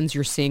biggest trends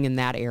you're seeing in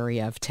that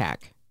area of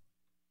tech?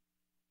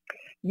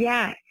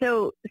 Yeah,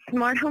 so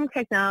smart home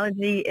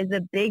technology is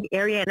a big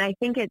area, and I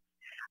think it's,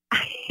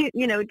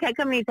 tech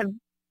companies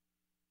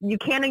you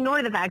can't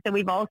ignore the fact that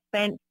we've all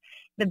spent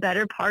the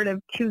better part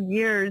of 2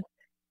 years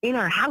in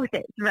our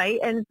houses, right?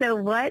 And so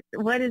what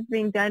is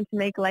being done to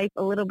make life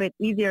a little bit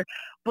easier?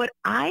 What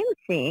I'm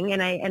seeing,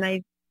 and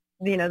I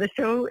the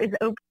show is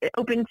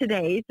open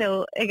today,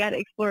 so I got to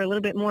explore a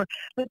little bit more,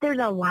 but there's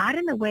a lot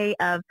in the way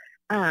of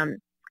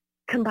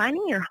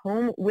combining your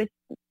home with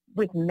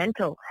with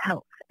mental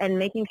health and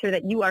making sure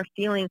that you are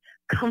feeling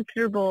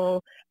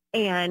comfortable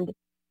and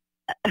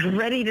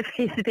ready to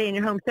face the day in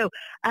your home. So,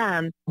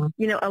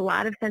 a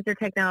lot of sensor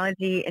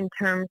technology in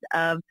terms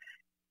of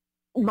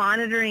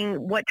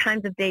monitoring what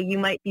times of day you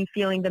might be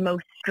feeling the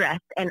most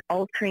stressed and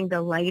altering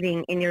the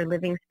lighting in your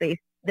living space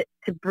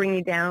to bring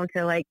you down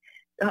to like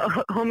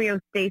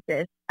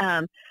homeostasis.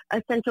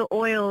 Essential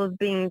oils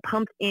being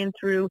pumped in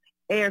through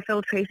air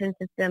filtration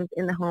systems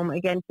in the home,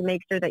 again, to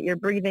make sure that you're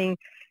breathing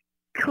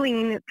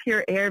clean,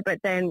 pure air. But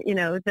then,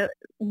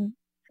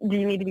 do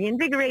you need to be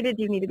invigorated?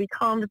 Do you need to be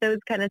calmed? Those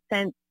kind of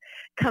scents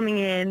coming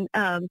in.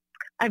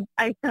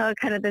 I saw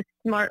kind of the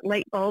smart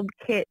light bulb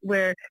kit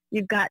where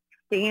you've got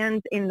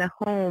stands in the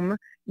home.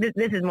 This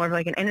is more of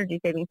like an energy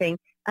saving thing.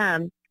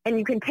 And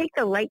you can take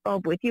the light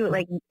bulb with you.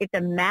 Like it's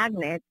a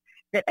magnet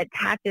that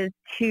attaches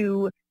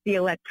to the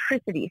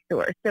electricity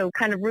source. So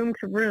kind of room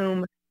to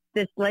room,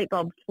 this light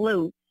bulb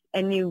floats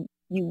and you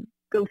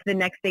go to the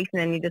next station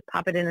and you just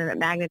pop it in and it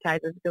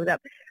magnetizes, goes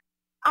up.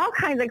 All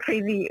kinds of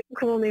crazy,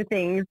 cool new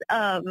things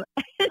as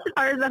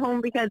far as the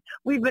home, because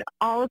we've been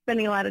all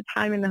spending a lot of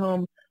time in the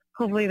home.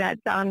 Hopefully that's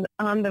on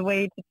the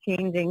way to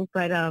changing,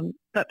 but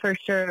for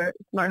sure,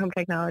 smart home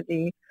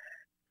technology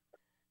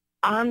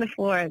on the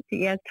floor at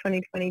CES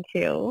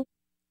 2022.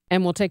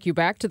 And we'll take you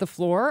back to the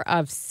floor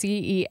of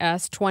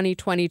CES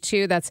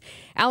 2022. That's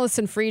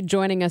Allison Freed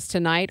joining us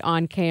tonight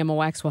on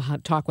KMOX. We'll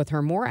talk with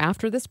her more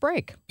after this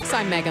break.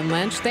 I'm Megan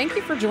Lynch. Thank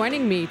you for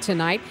joining me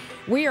tonight.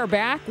 We are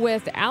back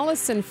with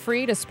Allison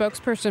Freed, a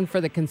spokesperson for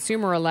the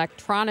Consumer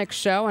Electronics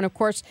Show. And of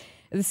course,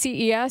 the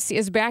CES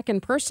is back in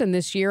person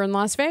this year in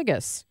Las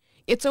Vegas.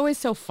 It's always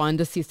so fun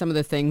to see some of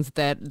the things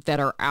that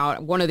are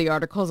out. One of the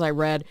articles I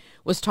read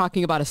was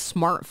talking about a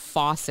smart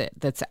faucet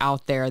that's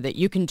out there that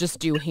you can just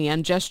do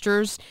hand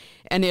gestures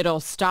and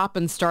it'll stop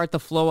and start the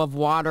flow of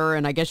water.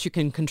 And I guess you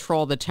can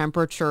control the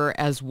temperature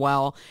as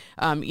well.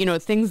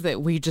 Things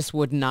that we just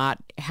would not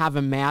have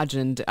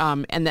imagined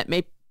and that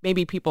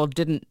maybe people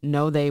didn't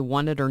know they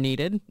wanted or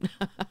needed.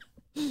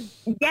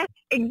 Yes,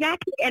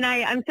 exactly. And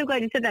I'm so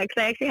glad you said that,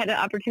 because I actually had an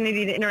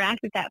opportunity to interact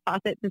with that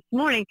faucet this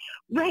morning.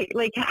 Right.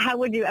 Like, how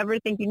would you ever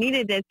think you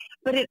needed this?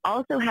 But it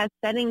also has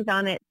settings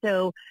on it.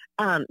 So,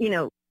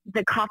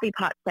 the coffee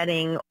pot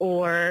setting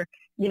or,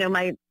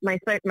 my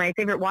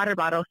favorite water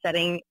bottle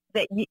setting,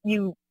 that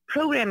you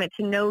program it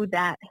to know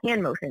that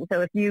hand motion.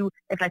 So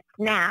if a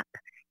snap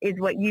is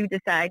what you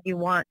decide you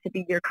want to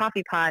be your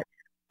coffee pot,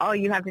 all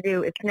you have to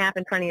do is snap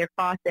in front of your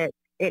faucet.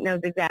 It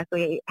knows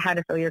exactly how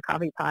to fill your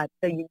coffee pot,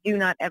 so you do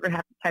not ever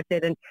have to touch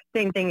it. And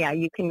same thing,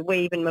 you can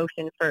wave in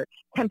motion for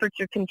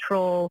temperature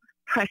control,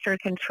 pressure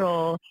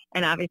control,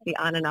 and obviously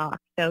on and off.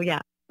 So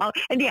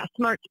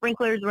smart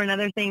sprinklers were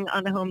another thing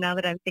on the home now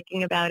that I'm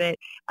thinking about it.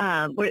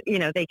 Where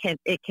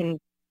it can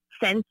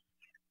sense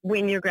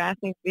when your grass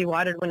needs to be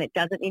watered, when it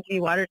doesn't need to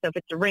be watered. So if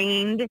it's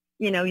rained,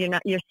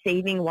 you're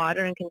saving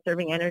water and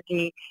conserving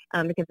energy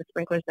because the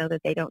sprinklers know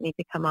that they don't need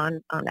to come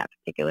on that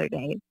particular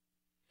day.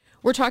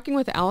 We're talking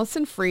with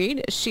Allison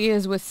Freed. She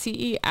is with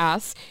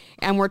CES,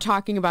 and we're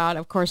talking about,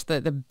 of course, the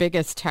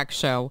biggest tech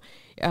show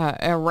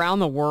around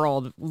the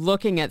world,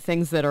 looking at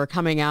things that are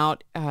coming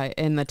out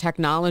in the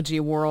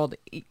technology world.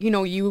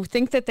 You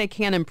think that they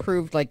can't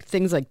improve like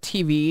things like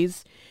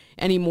TVs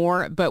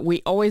anymore, but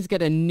we always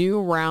get a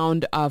new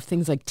round of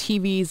things like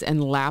TVs and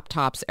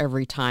laptops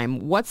every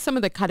time. What's some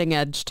of the cutting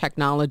edge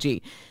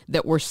technology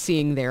that we're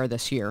seeing there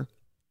this year?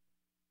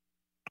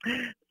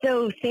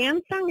 So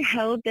Samsung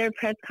held their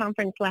press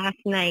conference last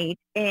night,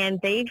 and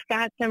they've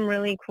got some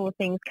really cool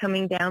things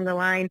coming down the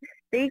line.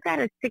 They've got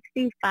a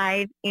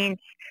 65-inch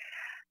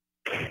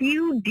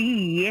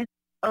QD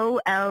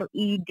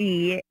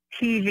OLED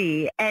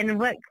TV, and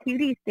what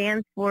QD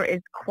stands for is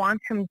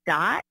quantum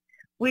dot,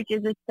 which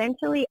is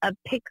essentially a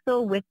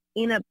pixel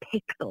within a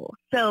pixel.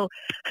 So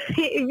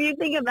if you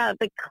think about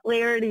the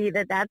clarity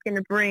that that's going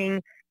to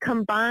bring,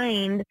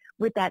 combined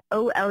with that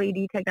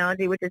OLED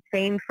technology, which is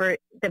famed for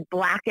the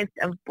blackest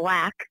of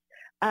blacks,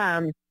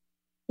 the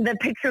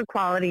picture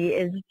quality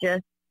is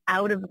just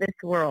out of this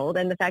world.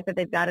 And the fact that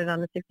they've got it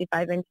on the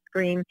 65-inch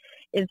screen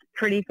is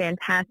pretty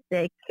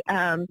fantastic.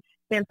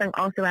 Samsung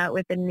also out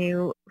with a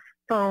new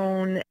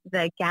phone,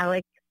 the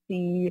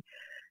Galaxy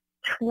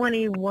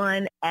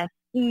 21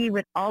 FE,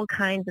 with all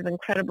kinds of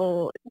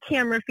incredible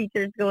camera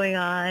features going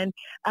on.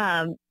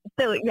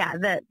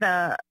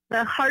 The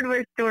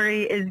hardware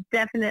story is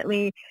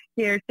definitely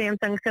here.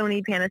 Samsung,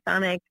 Sony,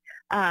 Panasonic,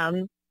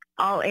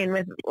 all in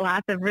with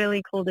lots of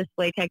really cool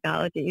display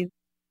technologies.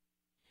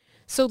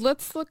 So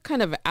let's look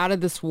kind of out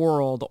of this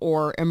world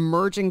or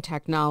emerging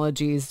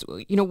technologies.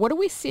 What are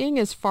we seeing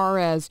as far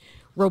as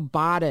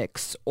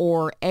robotics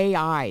or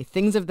AI,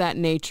 things of that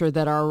nature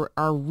that are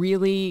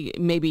really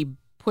maybe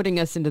putting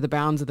us into the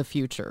bounds of the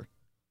future?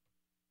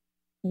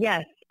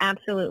 Yes,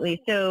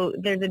 absolutely. So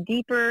there's a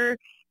deeper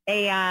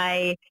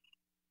AI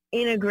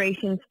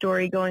integration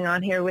story going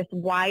on here with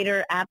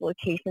wider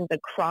applications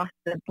across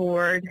the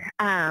board.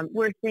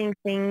 We're seeing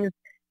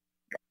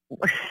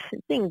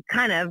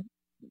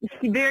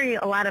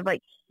a lot of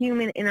like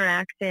human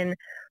interaction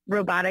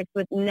robotics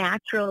with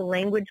natural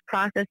language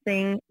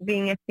processing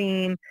being a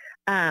theme,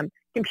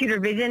 computer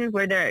vision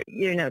where they're,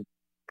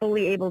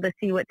 fully able to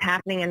see what's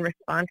happening and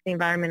respond to the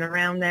environment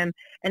around them,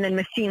 and then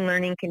machine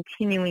learning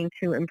continuing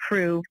to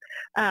improve.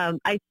 I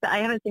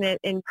haven't seen it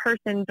in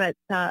person, but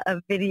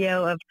a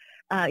video of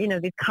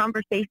these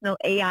conversational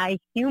AI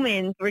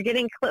humans. We're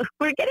getting closer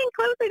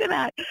to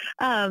that.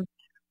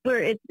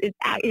 Where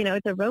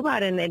it's a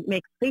robot and it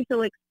makes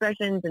facial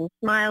expressions and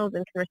smiles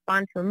and can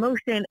respond to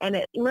emotion, and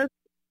it looks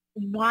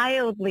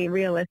wildly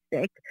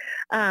realistic.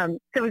 So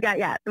we've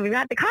got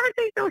the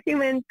conversational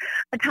humans,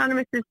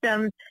 autonomous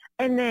systems,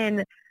 and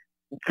then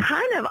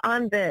kind of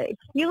on the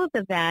heels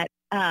of that,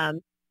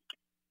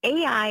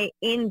 AI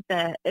and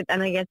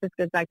I guess this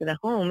goes back to the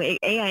home,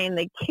 AI in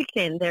the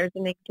kitchen. There's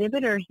an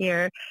exhibitor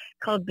here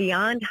called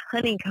Beyond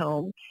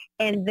Honeycomb,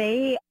 and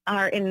they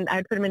are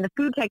I put them in the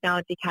food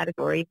technology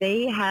category.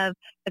 They have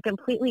a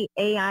completely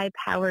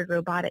AI-powered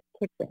robotic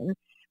kitchen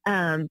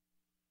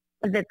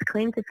that's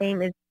claim to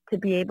fame is to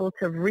be able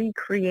to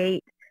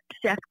recreate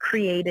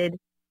chef-created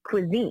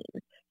cuisine.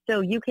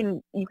 So you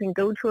can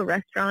go to a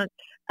restaurant,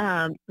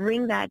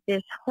 bring that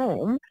dish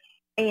home,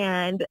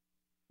 and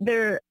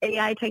their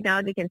AI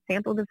technology can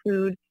sample the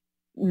food,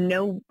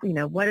 know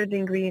what are the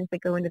ingredients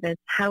that go into this,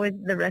 how is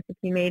the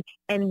recipe made,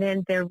 and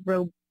then their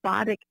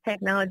robotic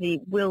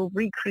technology will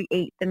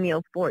recreate the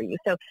meal for you.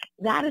 So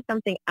that is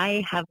something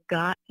I have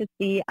got to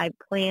see. I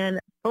plan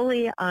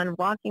fully on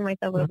walking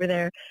myself over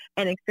there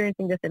and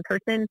experiencing this in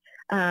person.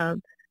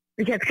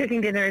 Because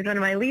cooking dinner is one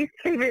of my least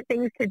favorite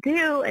things to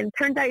do, and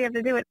turns out you have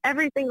to do it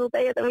every single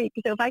day of the week.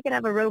 So if I could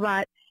have a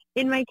robot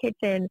in my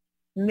kitchen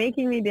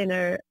making me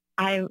dinner,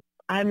 I'm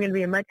going to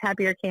be a much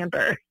happier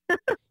camper.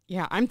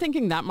 Yeah, I'm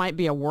thinking that might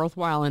be a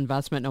worthwhile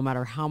investment no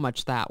matter how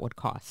much that would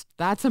cost.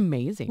 That's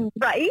amazing.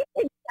 Right?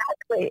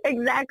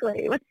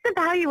 Exactly. What's the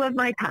value of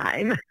my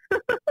time?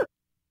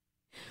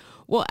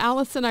 Well,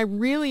 Allison, I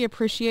really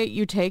appreciate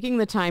you taking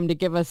the time to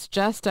give us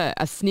just a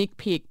sneak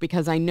peek,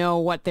 because I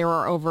know there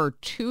are over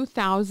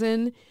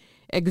 2,000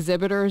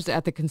 exhibitors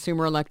at the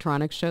Consumer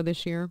Electronics Show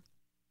this year.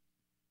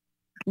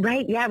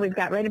 Right. Yeah, we've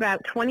got right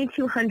about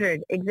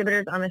 2,200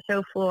 exhibitors on the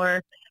show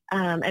floor,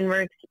 and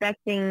we're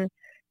expecting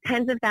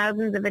tens of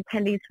thousands of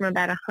attendees from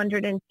about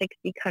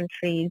 160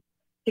 countries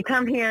to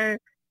come here,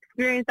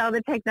 experience all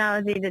the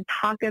technology, to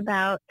talk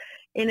about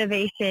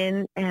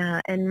innovation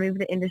and move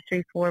the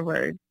industry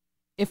forward.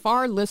 If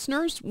our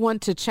listeners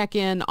want to check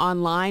in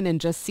online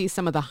and just see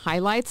some of the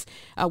highlights,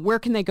 where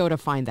can they go to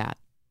find that?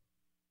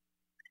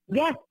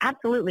 Yes,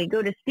 absolutely.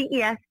 Go to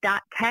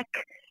ces.tech.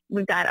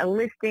 We've got a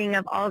listing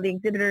of all the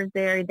exhibitors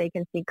there. They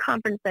can see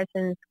conference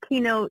sessions,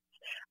 keynotes,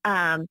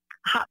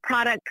 hot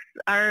products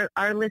are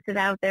listed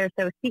out there.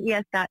 So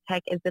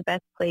ces.tech is the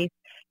best place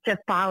to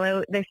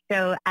follow the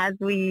show as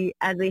we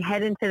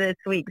head into this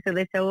week. So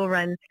the show will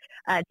run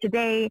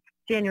today,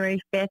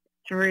 January 5th,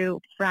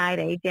 through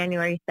Friday,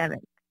 January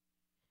 7th.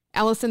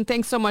 Allison,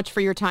 thanks so much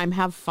for your time.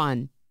 Have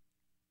fun.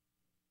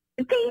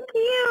 Thank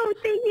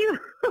you.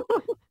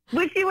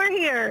 Wish you were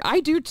here.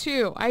 I do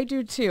too.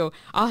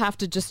 I'll have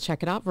to just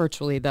check it out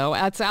virtually, though.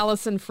 That's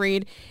Allison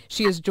Freed.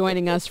 She is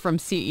joining us from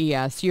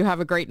CES. You have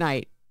a great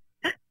night.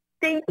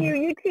 Thank you.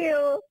 You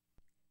too.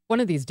 One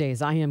of these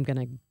days, I am going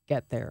to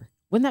get there.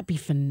 Wouldn't that be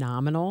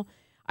phenomenal?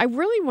 I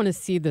really want to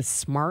see the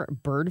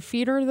smart bird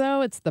feeder,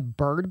 though. It's the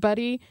Bird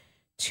Buddy,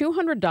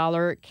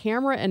 $200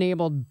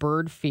 camera-enabled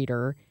bird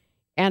feeder.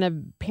 And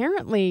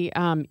apparently,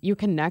 you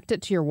connect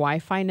it to your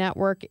Wi-Fi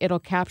network. It'll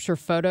capture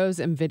photos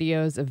and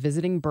videos of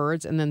visiting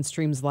birds and then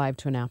streams live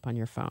to an app on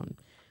your phone.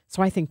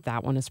 So I think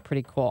that one is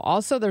pretty cool.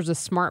 Also, there's a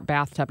smart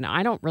bathtub. Now,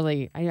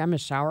 I'm a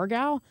shower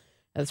gal.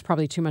 That's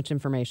probably too much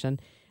information.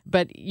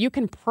 But you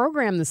can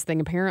program this thing,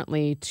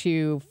 apparently,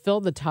 to fill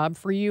the tub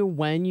for you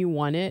when you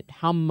want it,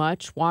 how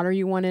much water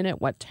you want in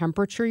it, what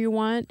temperature you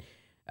want.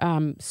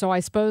 So I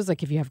suppose,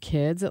 like, if you have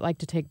kids that like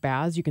to take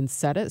baths, you can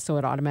set it so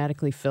it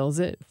automatically fills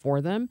it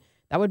for them.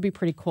 That would be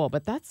pretty cool.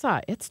 But that's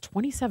it's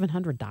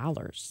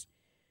 $2,700.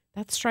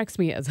 That strikes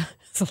me as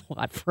a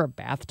lot for a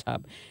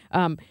bathtub.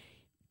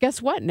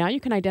 Guess what? Now you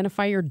can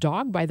identify your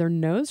dog by their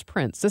nose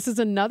prints. This is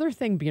another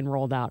thing being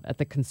rolled out at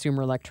the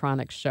Consumer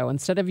Electronics Show.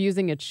 Instead of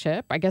using a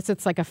chip, I guess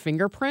it's like a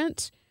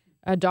fingerprint,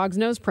 a dog's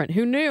nose print.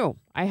 Who knew?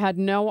 I had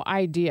no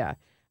idea.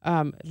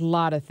 A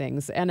lot of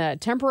things. And a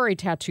temporary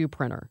tattoo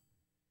printer.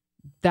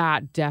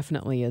 That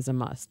definitely is a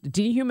must.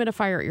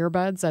 Dehumidifier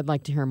earbuds, I'd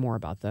like to hear more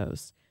about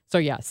those. So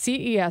yeah,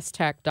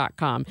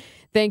 CEStech.com.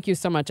 Thank you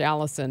so much,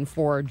 Allison,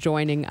 for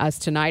joining us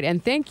tonight.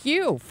 And thank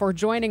you for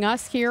joining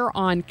us here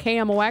on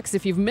KMOX.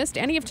 If you've missed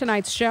any of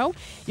tonight's show,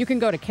 you can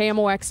go to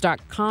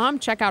KMOX.com,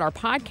 check out our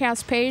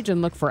podcast page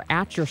and look for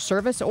At Your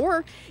Service,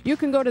 or you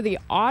can go to the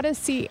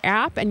Odyssey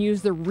app and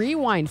use the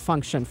rewind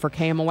function for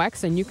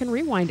KMOX, and you can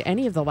rewind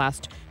any of the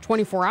last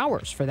 24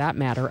 hours, for that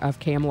matter, of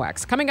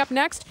KMOX. Coming up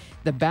next,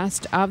 the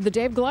best of the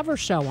Dave Glover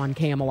Show on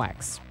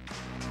KMOX.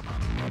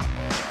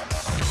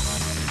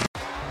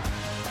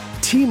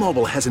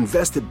 T-Mobile has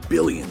invested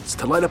billions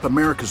to light up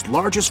America's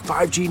largest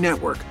 5G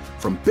network,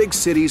 from big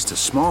cities to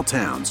small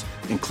towns,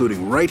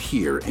 including right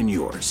here in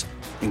yours.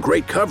 And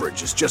great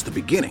coverage is just the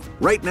beginning.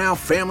 Right now,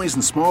 families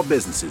and small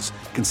businesses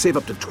can save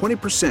up to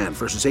 20%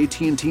 versus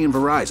AT&T and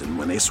Verizon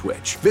when they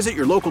switch. Visit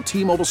your local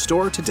T-Mobile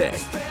store today.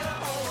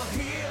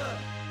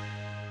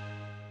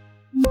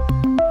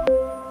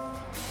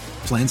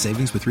 Plan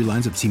savings with 3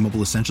 lines of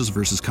T-Mobile Essentials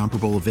versus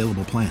comparable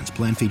available plans.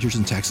 Plan features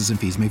and taxes and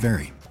fees may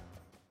vary.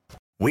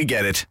 We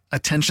get it.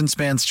 Attention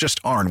spans just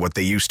aren't what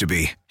they used to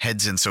be.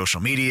 Heads in social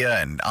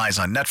media and eyes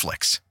on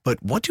Netflix.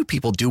 But what do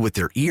people do with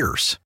their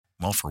ears?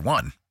 Well, for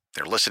one,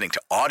 they're listening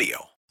to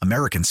audio.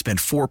 Americans spend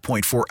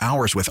 4.4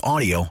 hours with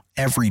audio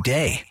every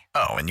day.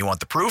 Oh, and you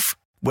want the proof?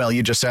 Well,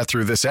 you just sat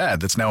through this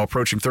ad that's now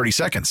approaching 30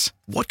 seconds.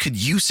 What could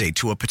you say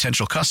to a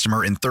potential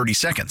customer in 30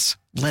 seconds?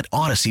 Let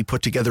Odyssey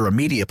put together a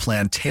media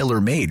plan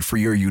tailor-made for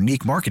your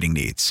unique marketing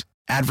needs.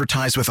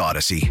 Advertise with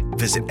Odyssey.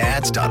 Visit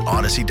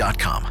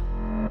ads.odyssey.com.